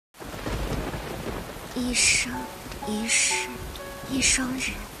一生一世一双人，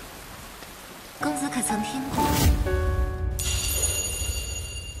公子可曾听过？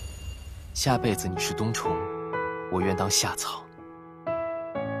下辈子你是冬虫，我愿当夏草，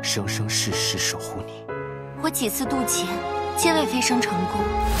生生世世守护你。我几次渡劫，皆未飞升成功，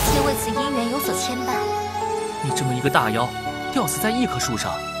且为此姻缘有所牵绊。你这么一个大妖，吊死在一棵树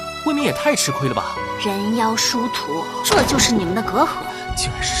上，未免也太吃亏了吧？人妖殊途，这就是你们的隔阂。竟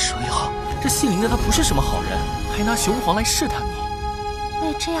然是蛇妖，这姓林的他不是什么好人，还拿雄黄来试探你。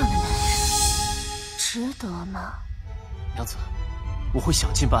为这样的男人，值得吗？娘子，我会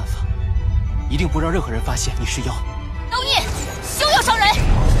想尽办法，一定不让任何人发现你是妖。妖孽，休要伤人！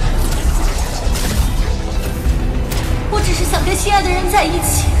我只是想跟心爱的人在一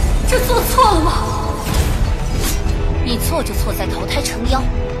起，这做错了吗？你错就错在投胎成妖。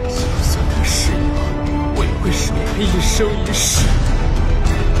就算他是妖，我也会守他一生一世。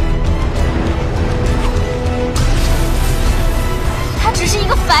他只是一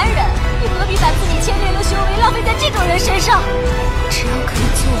个凡人，你何必把自己千年的修为浪费在这种人身上？只要可以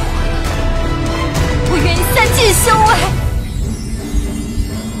救活他，我愿意散尽修